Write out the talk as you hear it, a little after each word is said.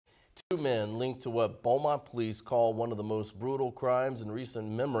Two men linked to what Beaumont police call one of the most brutal crimes in recent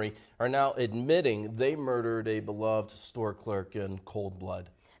memory are now admitting they murdered a beloved store clerk in cold blood.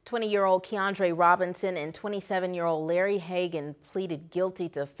 20-year-old Keandre Robinson and 27-year-old Larry Hagan pleaded guilty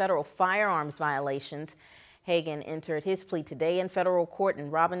to federal firearms violations. Hagan entered his plea today in federal court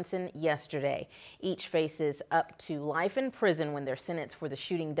and Robinson yesterday. Each faces up to life in prison when they're sentenced for the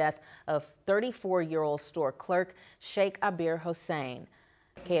shooting death of 34-year-old store clerk Sheikh Abir Hossain.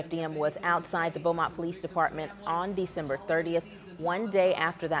 KFDM was outside the Beaumont Police Department on December 30th, one day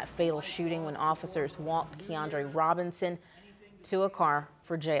after that fatal shooting, when officers walked Keandre Robinson to a car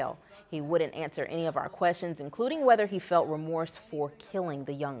for jail. He wouldn't answer any of our questions, including whether he felt remorse for killing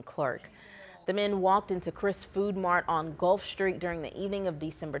the young clerk. The men walked into Kris Food Mart on Gulf Street during the evening of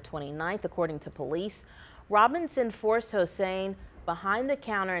December 29th, according to police. Robinson forced Hossain behind the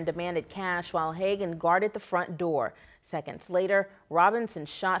counter and demanded cash while Hagan guarded the front door. Seconds later, Robinson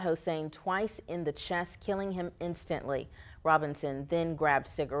shot Hossain twice in the chest, killing him instantly. Robinson then grabbed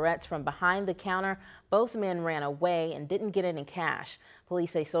cigarettes from behind the counter. Both men ran away and didn't get any cash.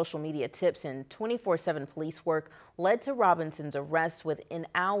 Police say social media tips and 24/7 police work led to Robinson's arrest within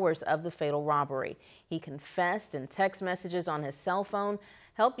hours of the fatal robbery. He confessed, and text messages on his cell phone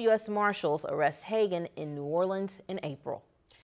helped U.S. Marshals arrest Hagan in New Orleans in April.